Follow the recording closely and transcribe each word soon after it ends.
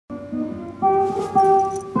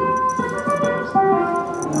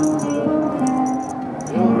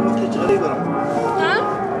غريبة. ها؟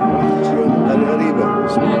 الغريبة.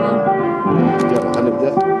 اشمعنى؟ يلا خلينا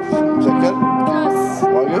نبدأ. مسكر؟ خلاص.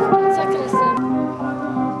 واقف؟ مسكر هسه.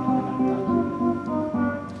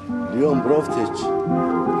 اليوم بروفتك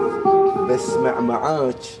بسمع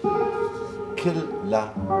معاك لا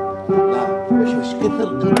وش كثر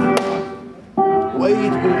واي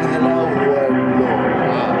تقول انها لا وهو لو.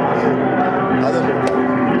 هذا مختلف.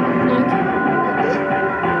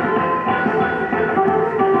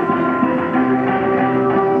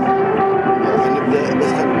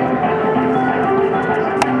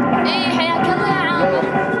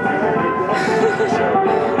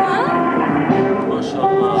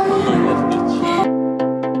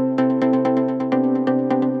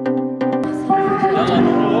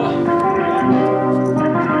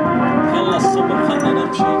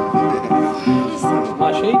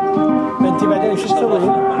 انت بعدين شو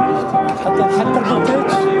تسوين؟ حتى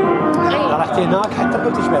البوتج رحتي هناك حتى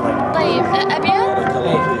البوتج بيضاء. طيب ابيض؟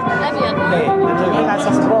 ابيض. اي لان على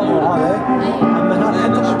اساس برومو هذا. اما هناك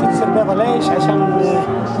حتى البوتج تصير بيضاء ليش؟ عشان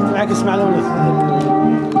تنعكس مع لون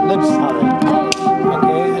اللبس هذا.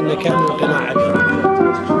 اوكي انه كان قناع ابيض.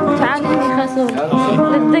 تعال هني خلصوا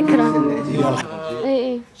للذكرى. يلا.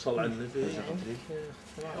 اي صل على النبي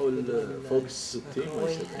او فوق 60 ما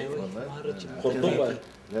يصير قرطبه.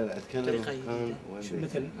 لا اتكلم شو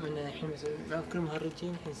مثل من الحين مثلا كل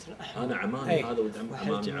مهرجين الحين يصير احمر. انا عماني هذا ولد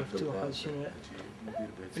عماني مفتوح هذا شنو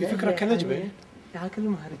في فكره كنجبه. لا كل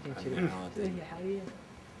مهرجين كذا. هي حاليا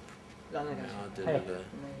لا انا قاعد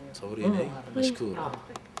تصوريني مشكور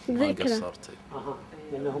ما قصرتي.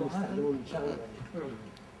 لانهم يستخدمون شغله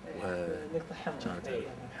كانت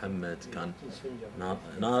محمد كان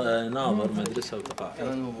ناظر مدرسه وثقافه.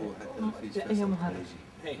 كانوا حتى هي مهرج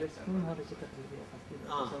بس مو مهرج تقليدي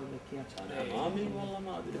مكياج. انا امامي والله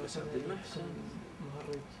ما ادري بس عبد المحسن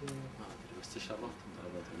مهرج ما ادري بس تشرفت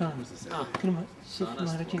كل ما شفت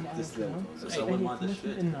مهرجين عالم بس اول ما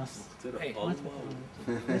دشيت الناس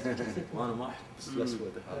وانا ما احب بس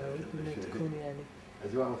الاسود هذا تكون يعني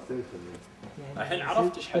اجواء مختلفه. الحين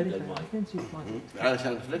عرفت ايش حق الماي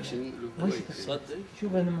علشان ريفلكشن صدق.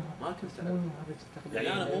 شوف انا ما كنت اعرف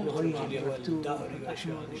يعني انا مو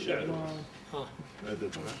شعر.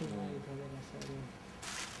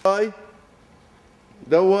 هاي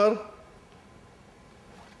دور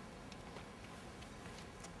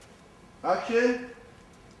اكشن.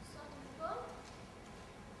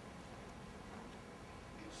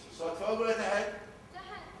 صوت فوق ولا تحت؟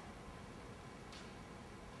 تحت.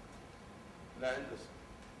 لا عندك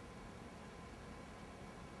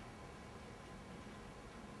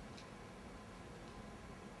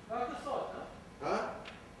هاك الصوت. ها؟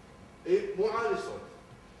 اي مو عالي الصوت.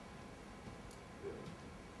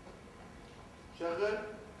 شغل.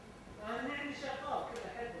 انا عندي شغال كذا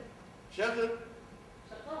حد. شغل.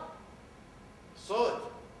 شغال. صوت.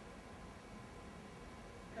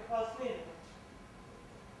 كفاصلين.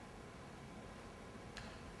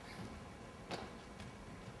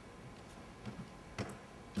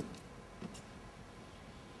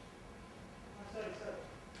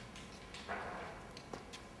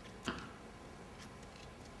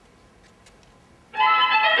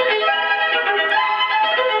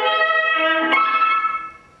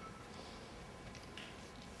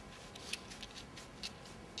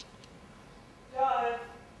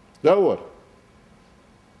 دور.